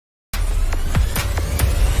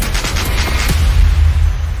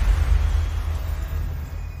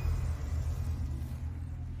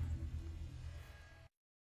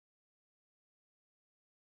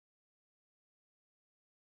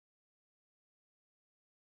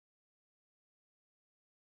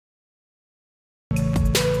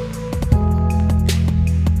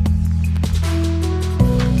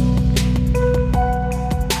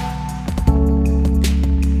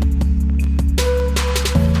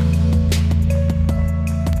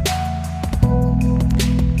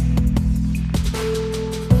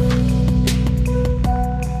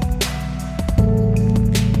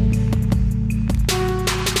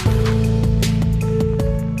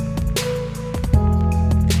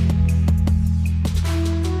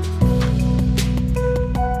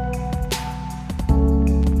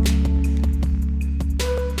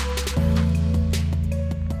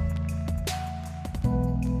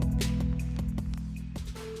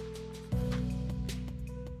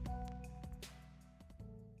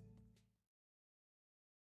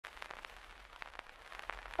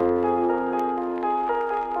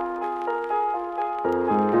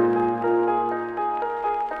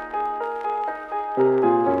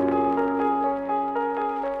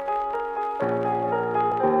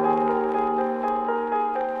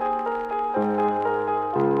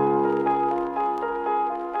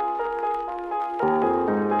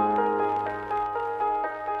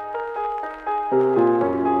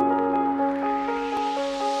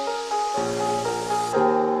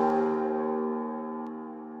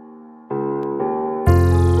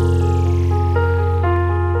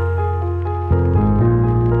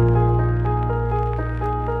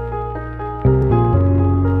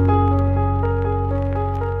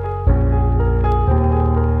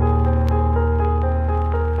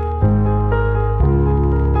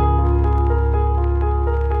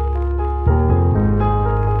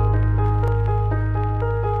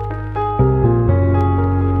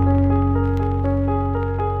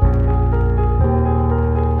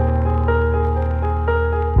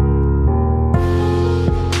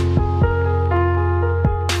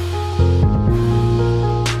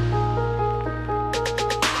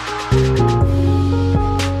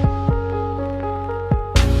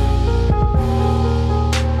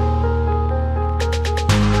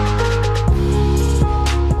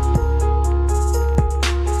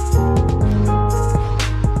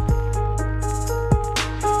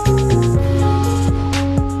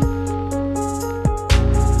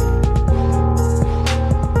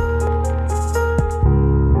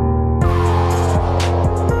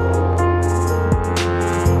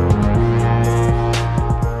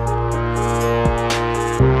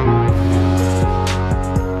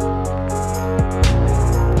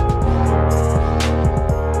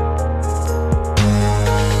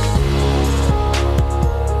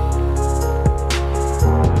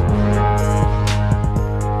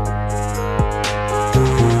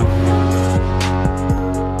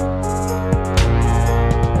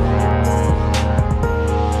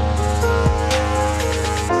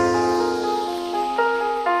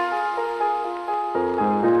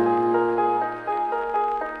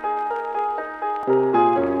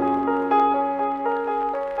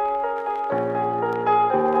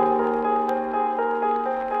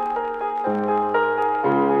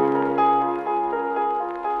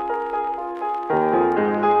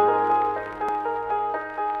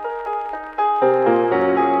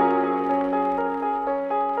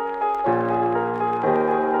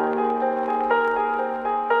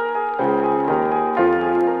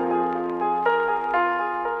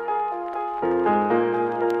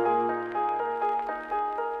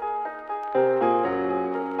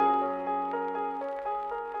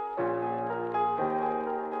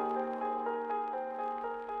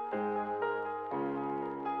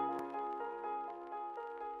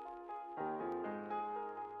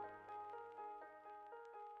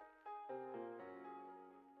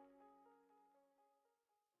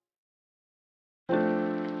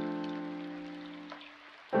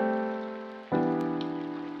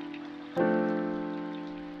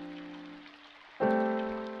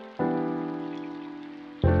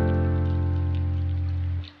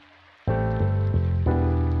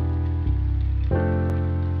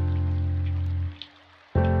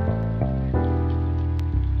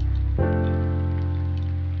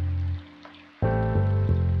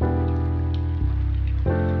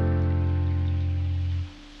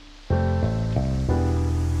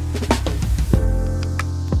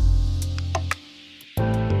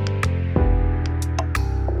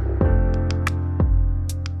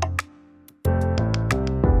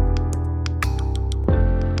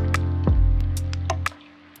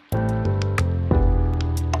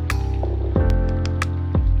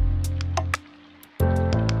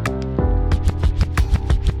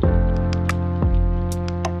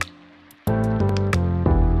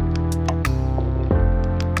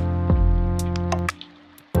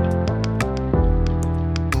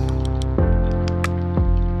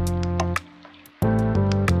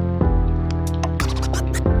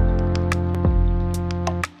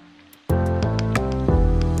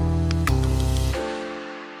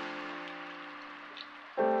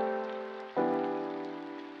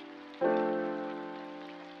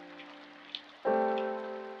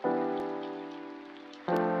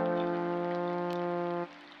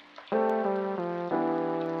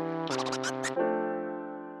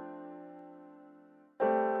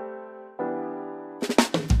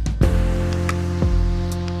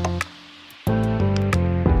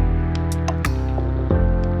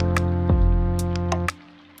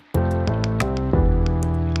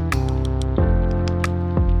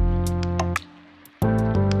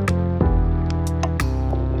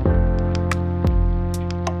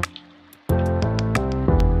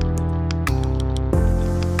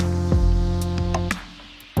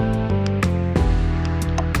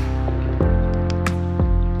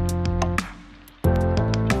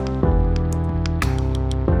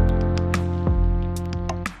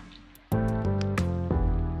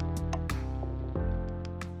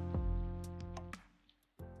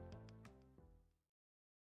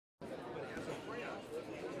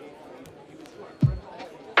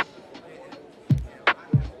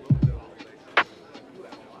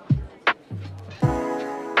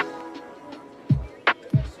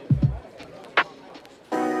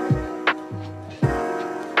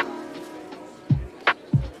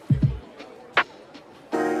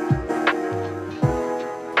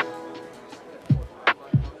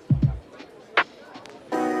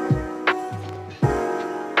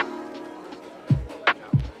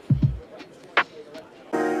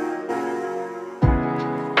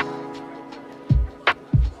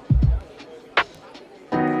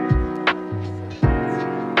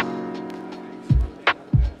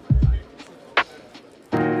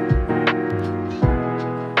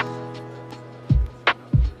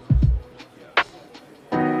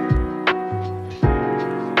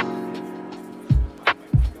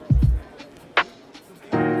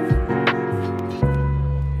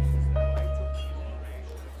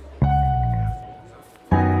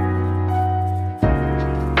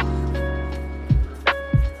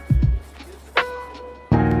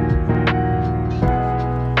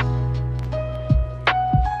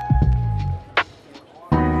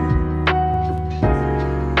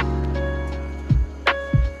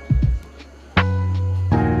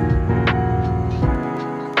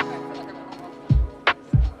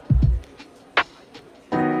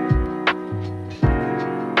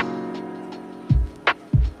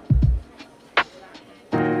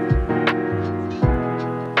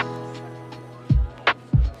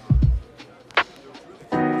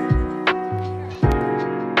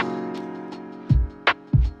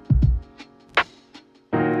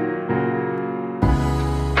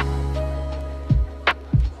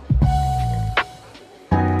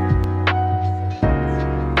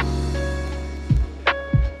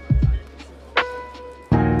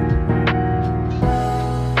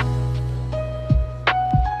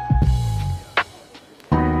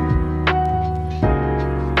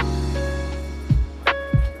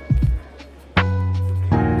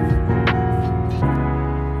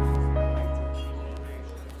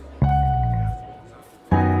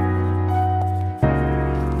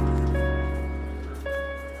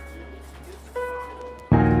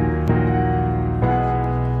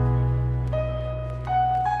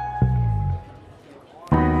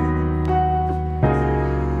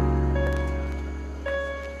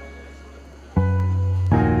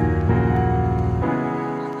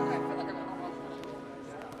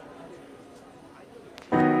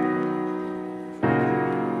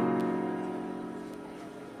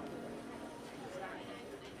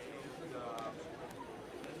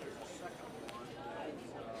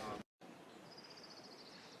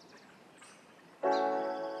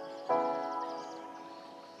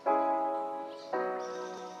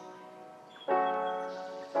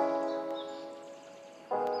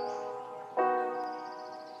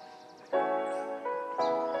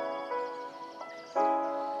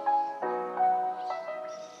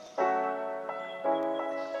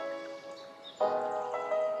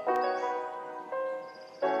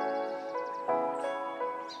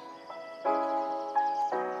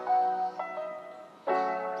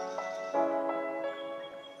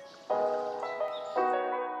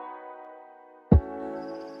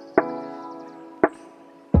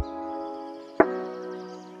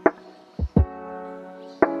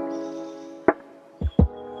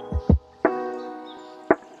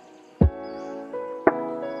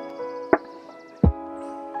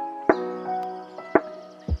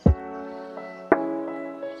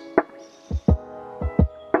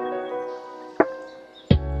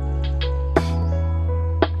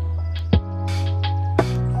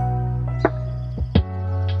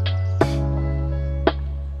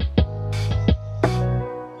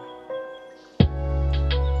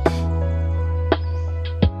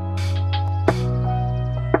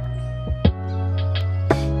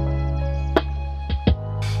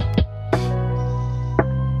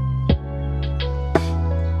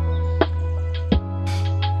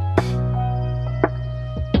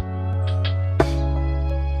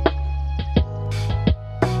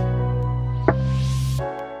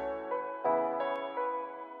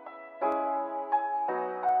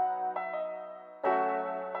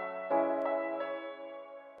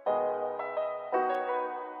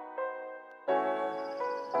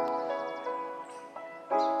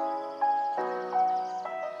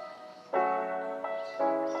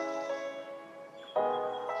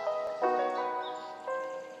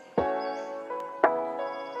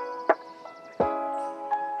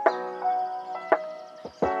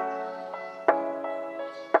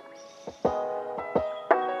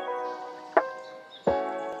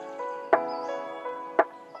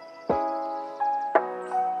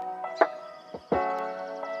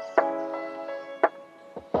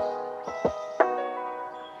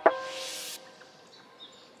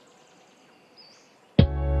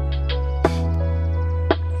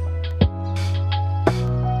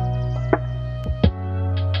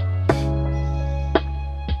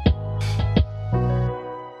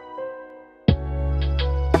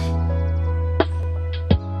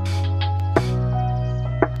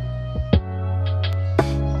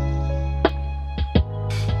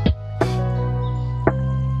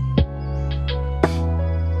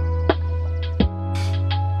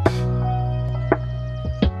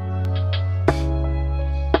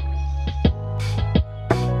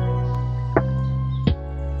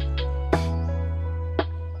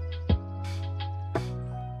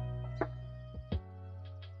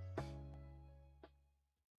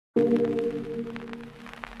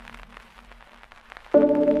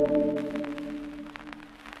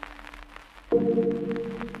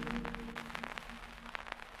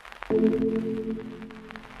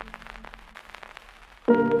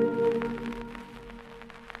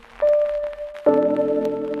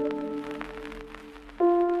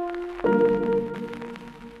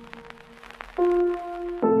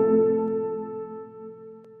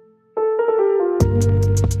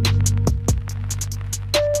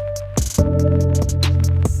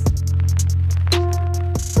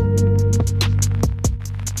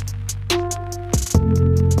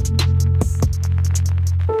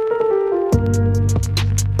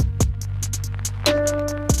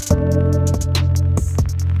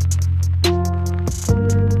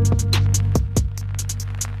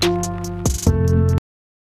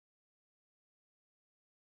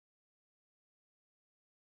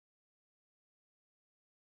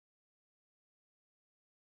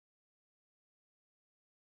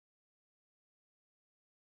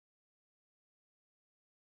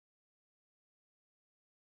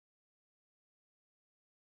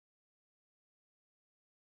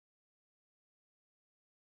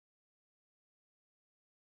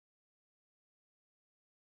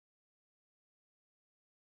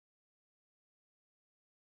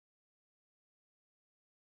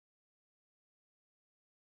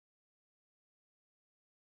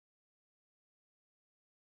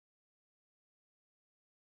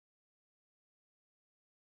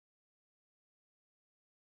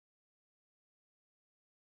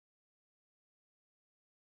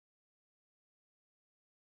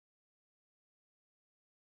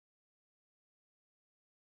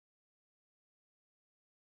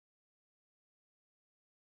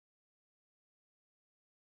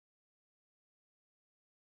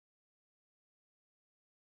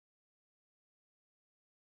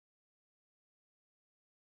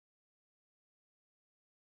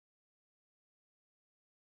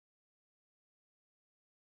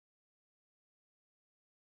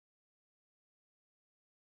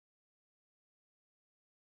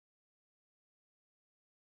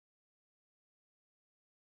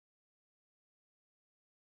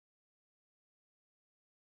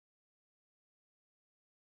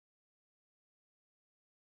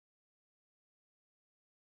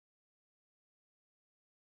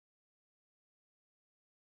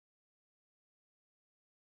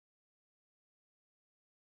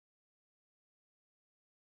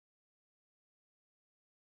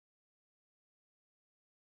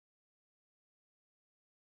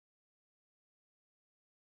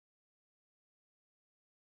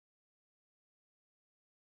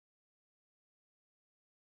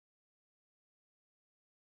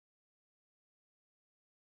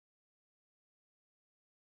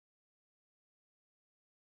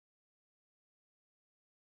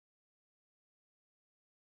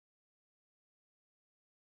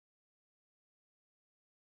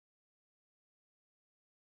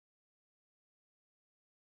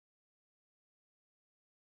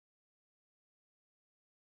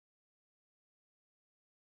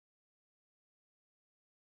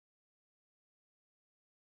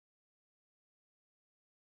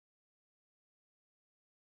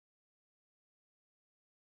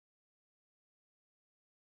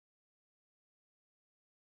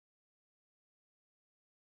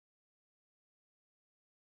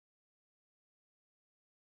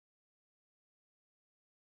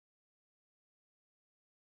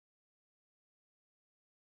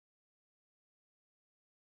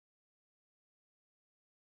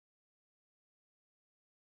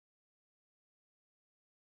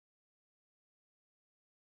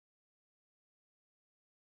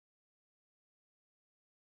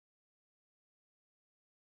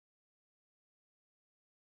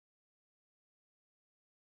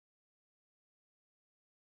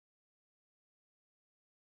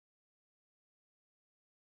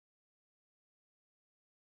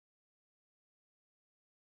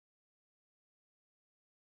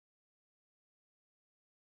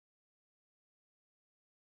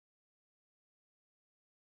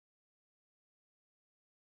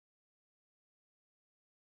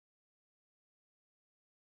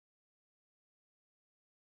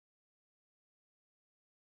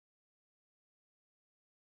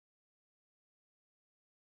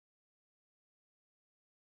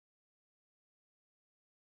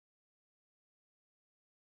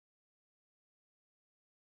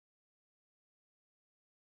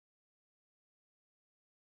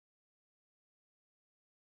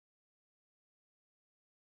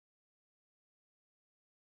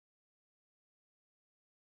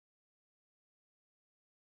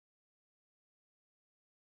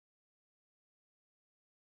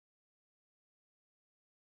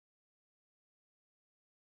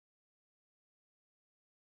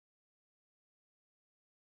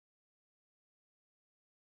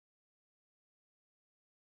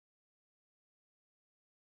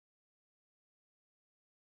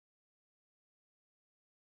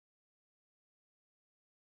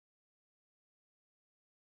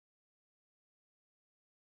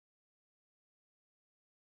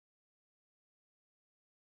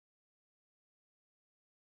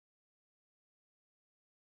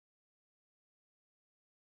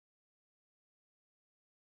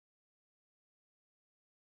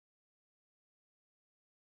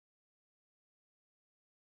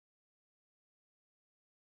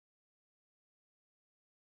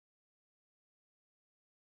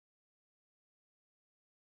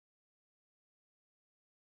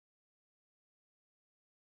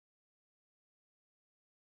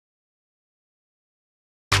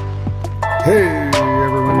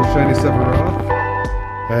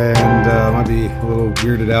be a little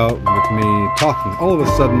weirded out with me talking all of a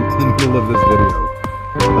sudden in the middle of this video.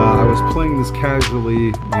 I was playing this casually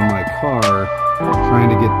in my car, trying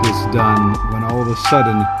to get this done, when all of a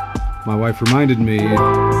sudden my wife reminded me that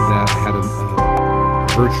I had a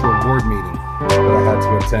virtual board meeting that I had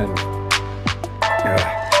to attend.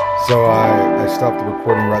 So I stopped the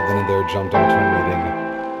recording right then and there, jumped onto a meeting,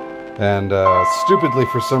 and stupidly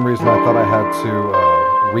for some reason I thought I had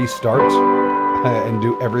to restart and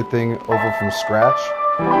do everything over from scratch.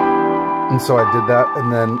 And so I did that,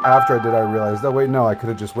 and then after I did, I realized, oh wait, no, I could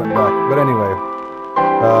have just went back. But anyway,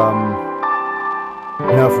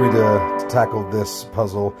 now for me to tackle this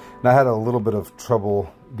puzzle. And I had a little bit of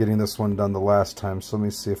trouble getting this one done the last time, so let me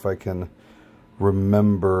see if I can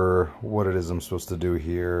remember what it is I'm supposed to do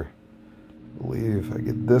here. I believe I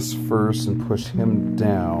get this first and push him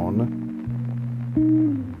down.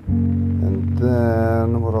 And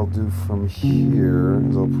then what I'll do from here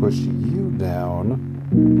is I'll push you down.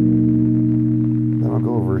 Then I'll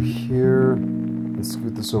go over here and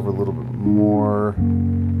scoot this over a little bit more.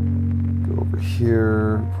 Go over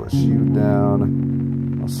here, push you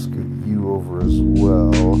down. I'll scoot you over as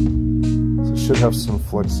well. So I should have some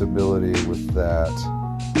flexibility with that.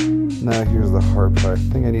 Now here's the hard part. I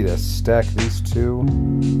think I need to stack these two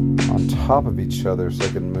on top of each other so I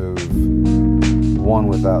can move one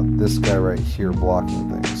without this guy right here blocking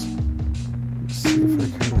things. Let's see if I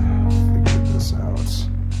can figure this out.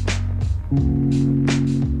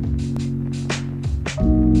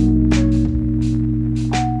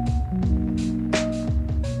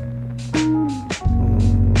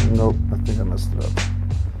 Nope, I think I messed it up.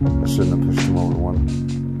 I shouldn't have pushed him over one.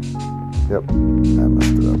 Yep, I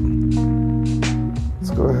messed it up.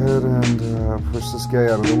 Let's go ahead and push this guy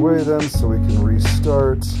out of the way then so we can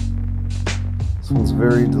restart. This one's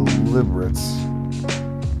very deliberate.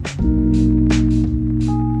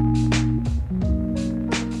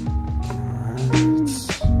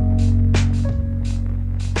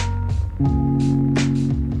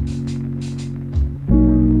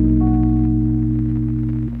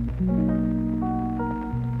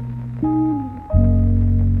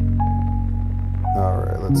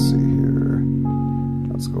 Alright, let's see here.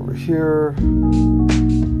 Let's go over here.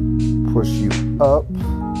 Push you up.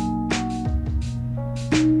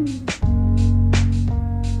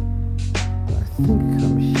 I think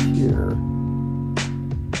I'm here.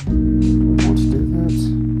 Do I want to do that?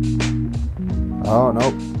 Oh,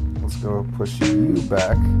 nope. Let's go push you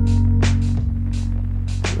back.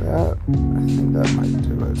 That. I think that might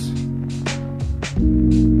do it.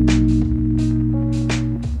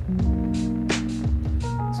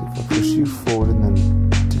 See if I push you forward and then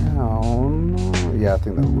down. Yeah, I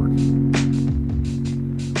think that'll work.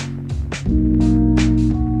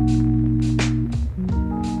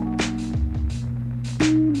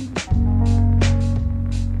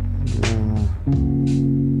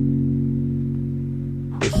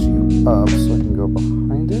 Up so I can go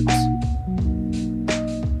behind it.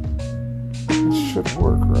 It should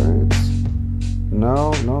work, right?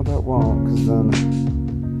 No, that won't, because then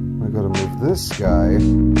I gotta move this guy.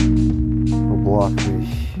 He'll block me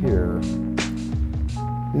here.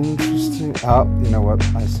 Interesting. Oh, you know what?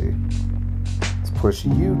 I see. Let's push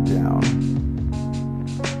you down.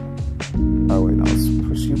 Oh wait, no, let's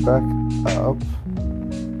push you back up.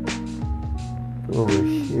 Go over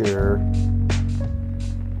here.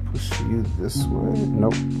 Push you this way?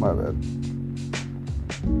 Nope, my bad.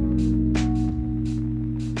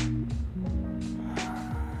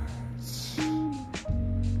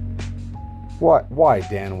 Why,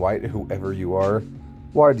 Dan White, whoever you are?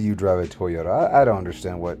 Why do you drive a Toyota? I don't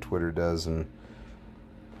understand what Twitter does and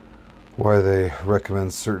why they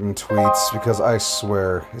recommend certain tweets, because I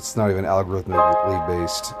swear it's not even algorithmically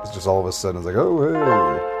based. It's just all of a sudden it's like, oh,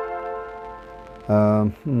 hey.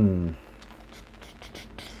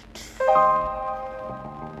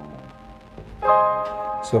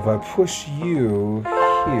 So if I push you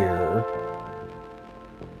here,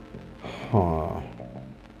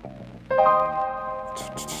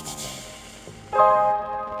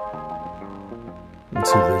 I'm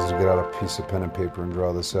too lazy to get out a piece of pen and paper and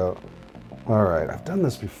draw this out. Alright, I've done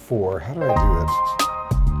this before. How do I do it?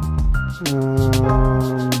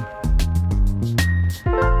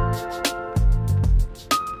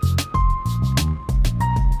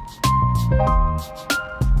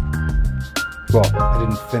 Well, I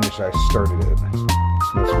didn't finish, I started it.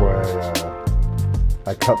 That's why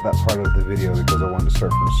I cut that part of the video, because I wanted to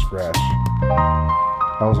start from scratch.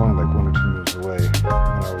 I was only like 1 or 2 moves away when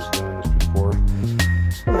I was doing this before.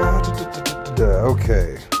 Okay,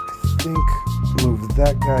 I think move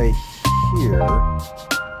that guy here,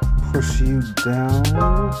 push you down,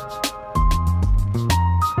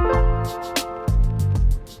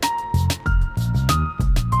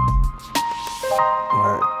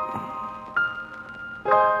 Alright.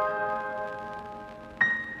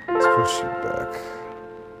 Let's push you back.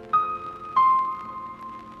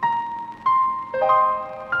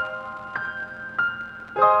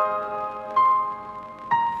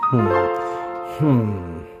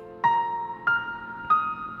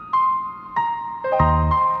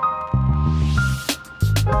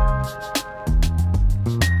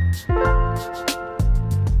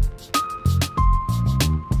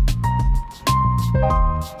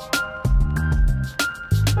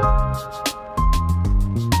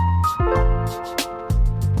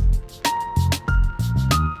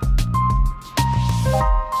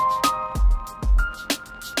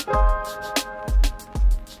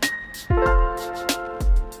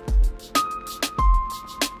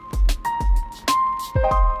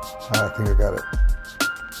 I think I got it.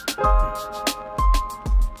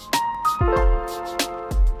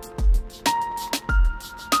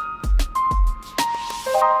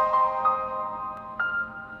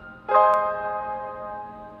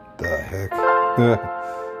 The heck?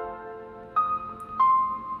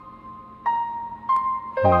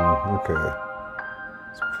 Okay.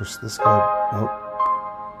 Let's push this guy. Nope.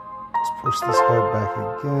 Let's push this guy back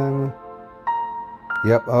again.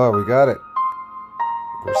 Yep. Oh, we got it.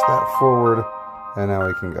 Push that forward, and now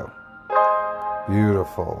we can go.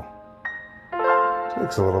 Beautiful.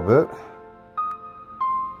 Takes a little bit.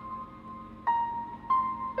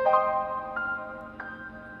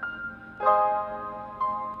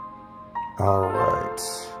 All right.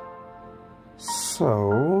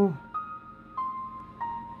 So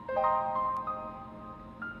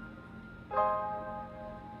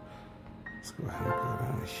let's go ahead and go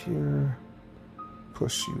down here.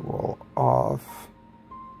 Push you all off.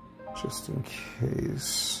 Just in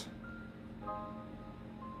case.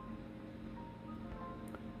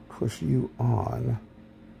 Push you on.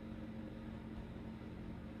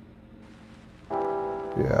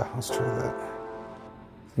 Yeah, let's try that.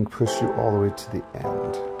 I think push you all the way to the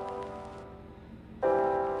end.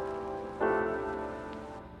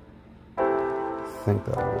 I think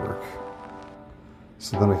that'll work.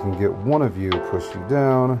 So then I can get one of you, push you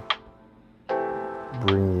down,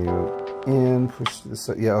 bring you in, push to the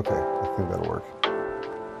side. Yeah, okay. I think that'll work.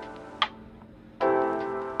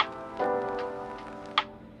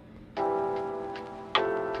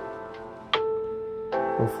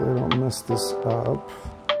 Hopefully I don't mess this up.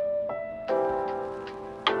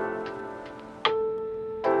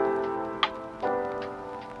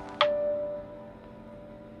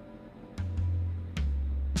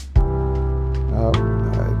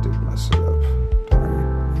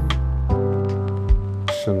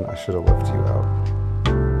 I should have left you out.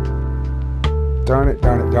 Darn it,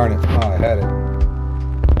 darn it, darn it. Oh, I had it. I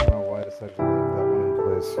don't know why I decided to leave that one in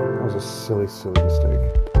place. That was a silly, silly mistake.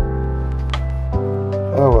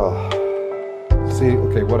 Oh well. See,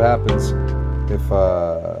 okay, what happens if,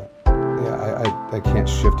 yeah, I can't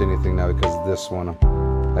shift anything now because this one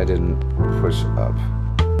I didn't push up.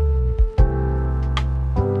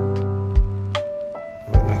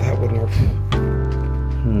 Wait, no, that wouldn't work.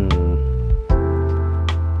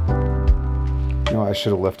 No, I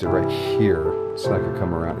should have left it right here so I could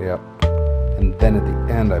come around. Yep. And then at the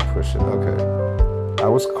end I push it. Okay. I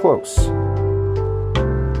was close.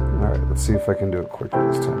 Alright, let's see if I can do it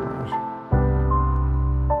quicker this time around.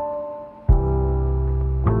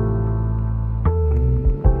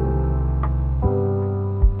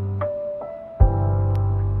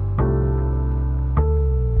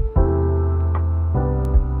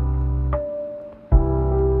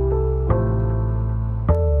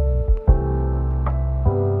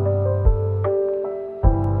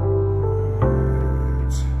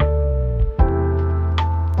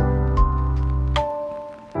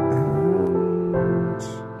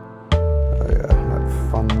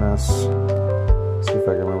 See if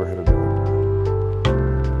I can remember how to do it.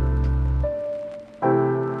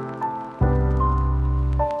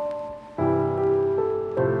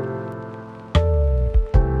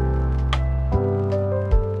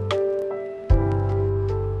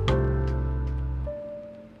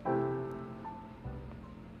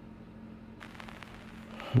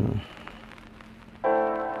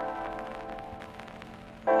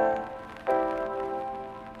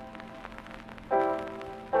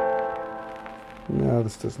 No,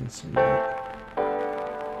 this doesn't seem right.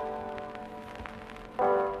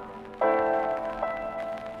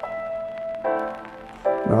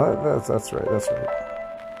 No, that's right. That's right.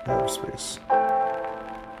 I have space.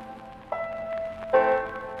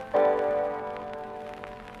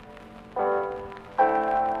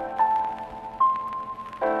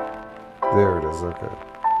 There it is. Okay.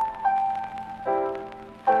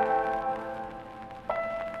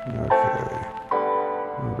 Okay.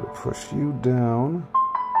 I'm going to push you down,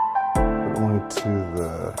 but only to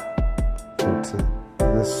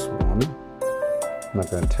this one. I'm not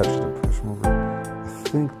going to touch it and push them over. I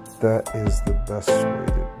think that is the best way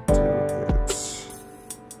to do it.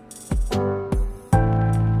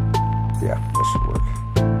 Yeah, that should work.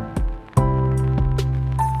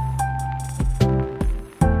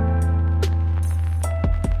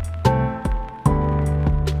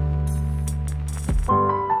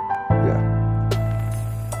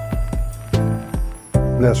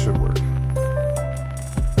 That should work.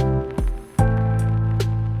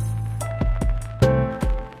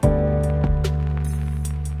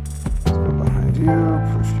 Let's go behind you,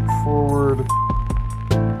 push you forward,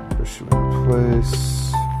 push you into place.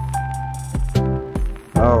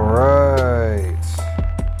 All right.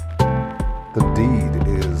 The deed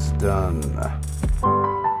is done.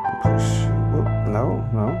 Push you. Oh,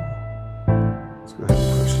 no. Let's go ahead and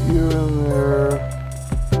push you in there.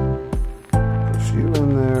 You in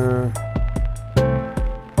there,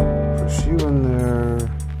 push you in there,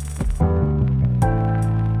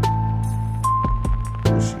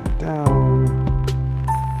 push you down,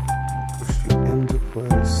 push you into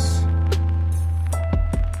place.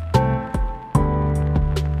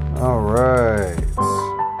 All right.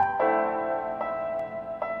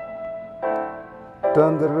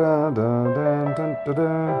 Dun da da dun dun dun da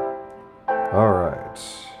da. All right.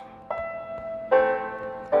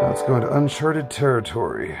 Let's go into uncharted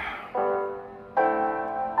territory.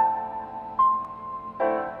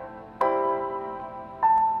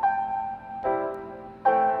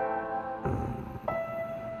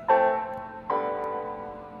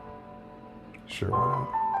 Sure, why not?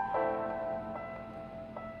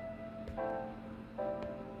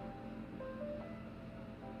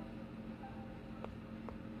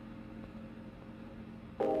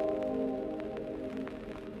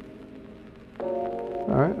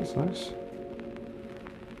 Alright, that's nice.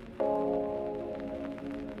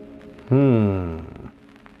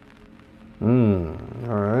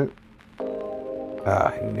 Alright. Ah,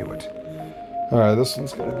 I knew it. Alright, this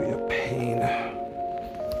one's gonna be a pain.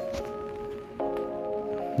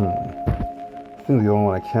 I think the only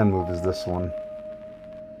one I can move is this one.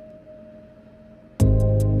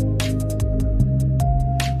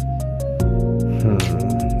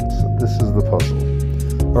 So this is the puzzle.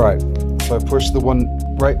 Alright, so I push the one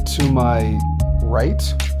right to my right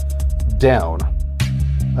down.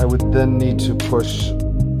 I would then need to push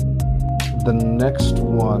the next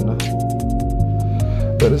one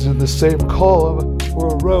that is in the same column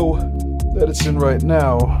or row that it's in right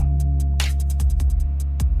now.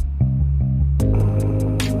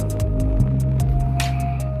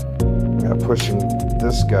 Yeah, pushing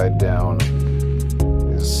this guy down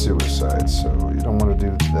is suicide, so you don't want to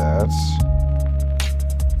do that.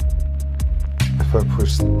 If I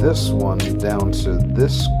push this one down to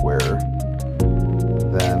this square,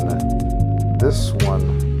 then this one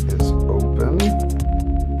is open.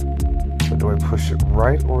 But do I push it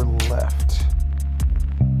right or left?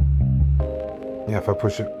 Yeah, if I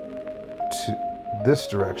push it to this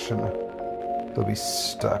direction, they'll be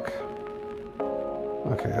stuck.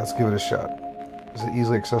 Okay, let's give it a shot. Is it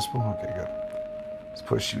easily accessible? Okay, good. Let's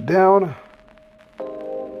push you down.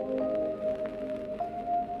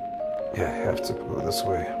 Yeah, I have to go this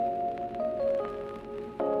way.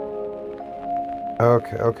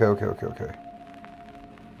 Okay.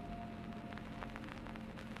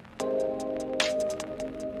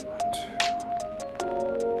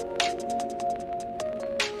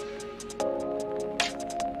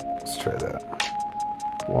 Let's try that.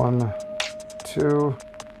 1, 2.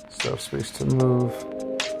 Still have space to move.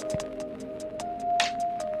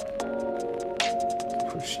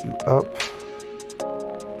 Push you up.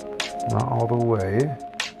 Not all the way.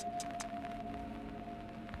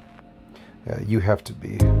 Yeah, you have to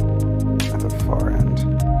be at the far end.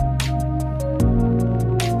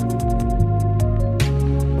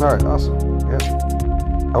 Alright, awesome.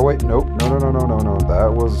 Yeah. Oh wait, nope. No.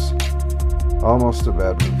 That was almost a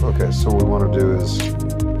bad move. Okay, so what we want to do is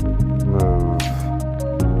move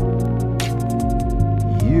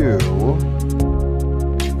you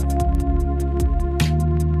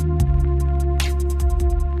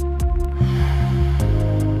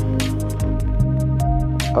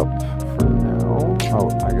up for now. Oh,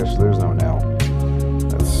 I guess there's no now.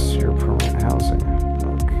 That's your permanent housing.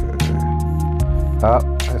 Okay. Ah,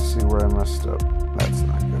 I see where I messed up. That's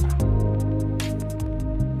not good.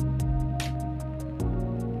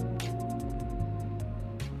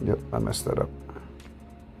 Yep, I messed that up.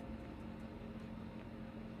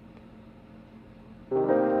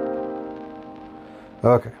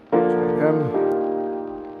 Okay, try again.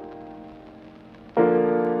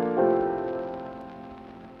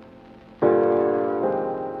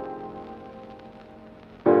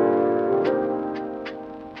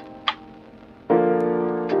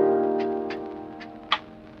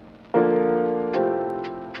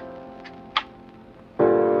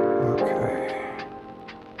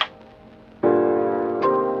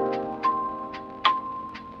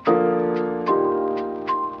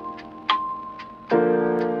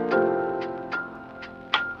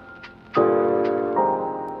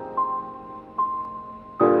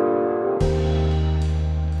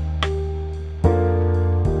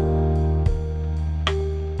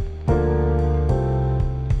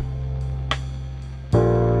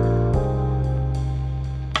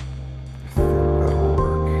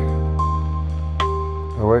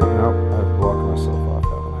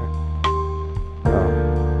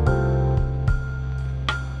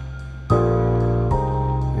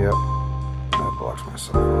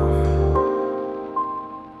 myself off.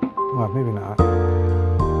 Well, maybe not.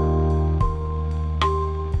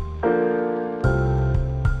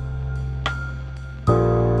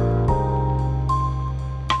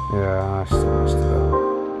 Yeah, I still messed it up.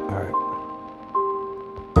 Alright.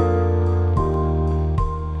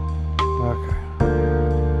 Okay.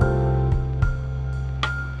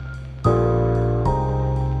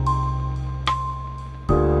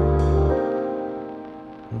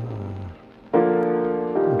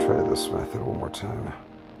 I'll try this method one more time.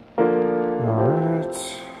 Alright.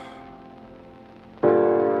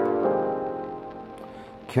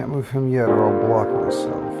 Can't move him yet or I'll block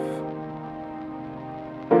myself.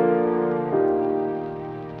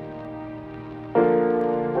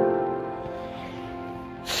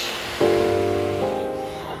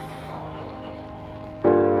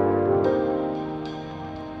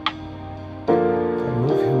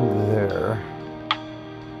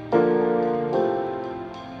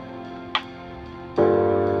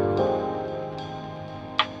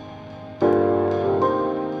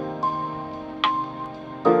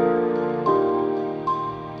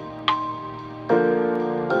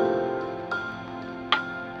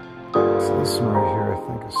 This one right here, I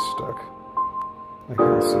think, is stuck. I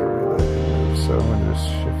can't see where that is, so I'm going to just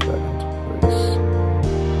shift that into place.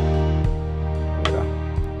 Yeah.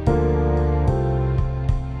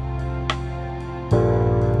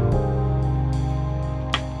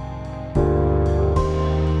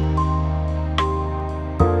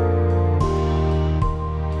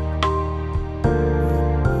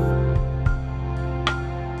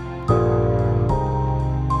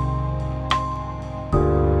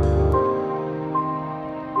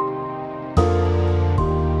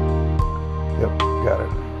 Yep, got it.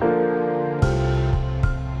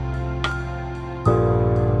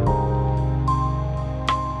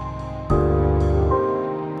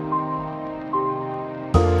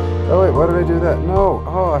 Oh wait, why did I do that? No!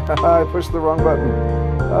 Oh, I pushed the wrong button.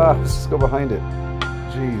 Ah, let's just go behind it.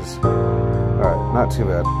 Jeez. Alright, not too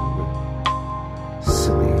bad.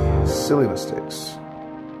 Silly mistakes.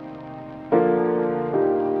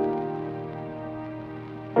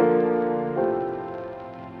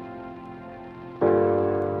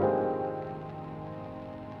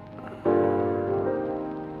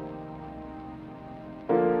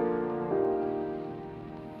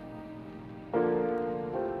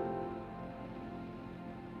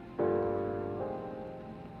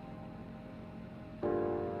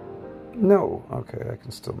 No. Okay, I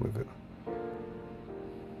can still move it.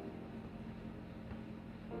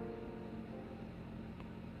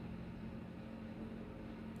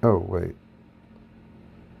 Oh, wait.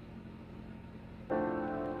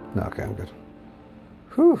 No, okay, I'm good.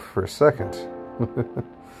 Whew, for a second.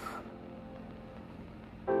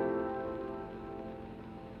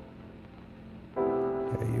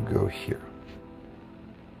 Yeah, you go here.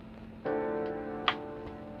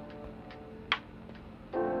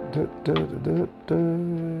 Da, da, da, da, da.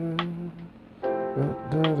 Da,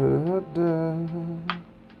 da, da, da.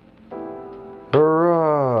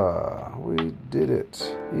 Hurrah! We did it.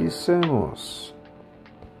 Hicimos.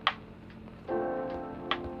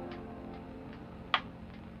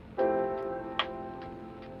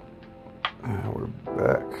 We're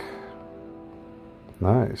back.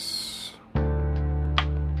 Nice.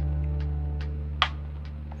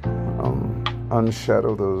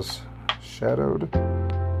 Unshadow those shadowed.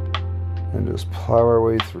 And just plow our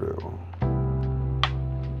way through.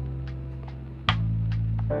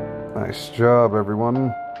 Nice job,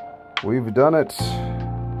 everyone. We've done it.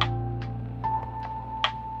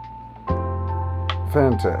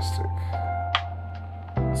 Fantastic.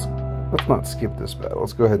 Let's not skip this battle.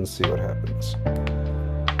 Let's go ahead and see what happens.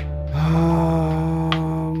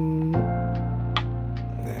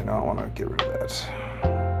 And I want to get rid of that.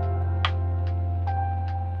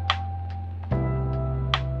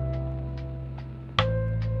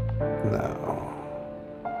 No.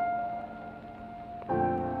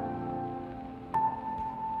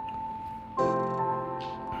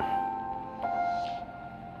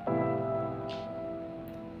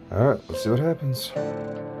 Alright, let's see what happens.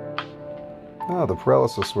 Oh, the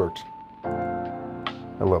paralysis worked.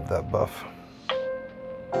 I love that buff.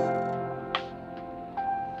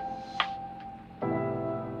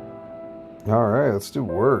 Alright, let's do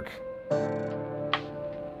work.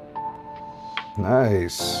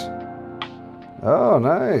 Nice. Oh,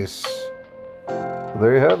 nice. Well,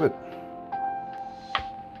 there you have it.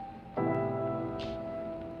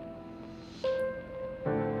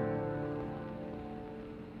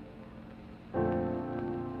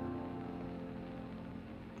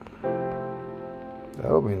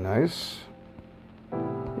 That'll be nice.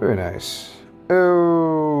 Very nice.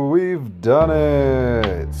 Oh, we've done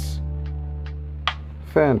it.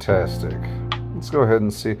 Fantastic. Let's go ahead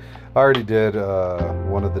and see. I already did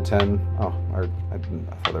one of the 10. Oh, I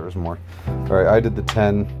thought there was more. Alright, I did the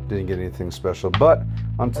 10. Didn't get anything special. But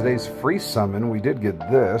on today's free summon, we did get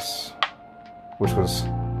this, which was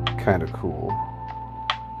kind of cool.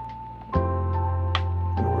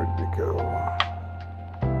 Where did it go?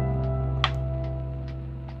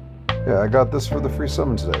 Yeah, I got this for the free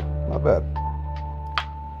summon today. Not bad.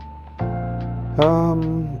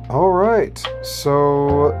 Alright,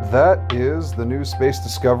 so that is the new space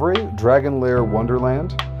discovery, Dragon Lair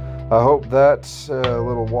Wonderland. I hope that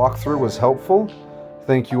little walkthrough was helpful.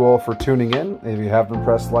 Thank you all for tuning in. If you haven't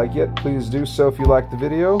pressed like yet, please do so if you liked the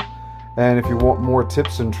video. And if you want more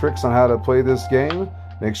tips and tricks on how to play this game,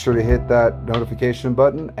 make sure to hit that notification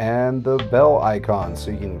button and the bell icon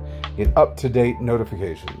so you can get up-to-date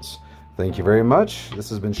notifications. Thank you very much. This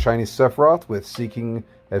has been Shiny Sephiroth with Seeking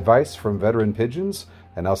Advice from Veteran Pigeons,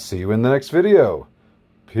 and I'll see you in the next video.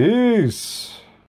 Peace!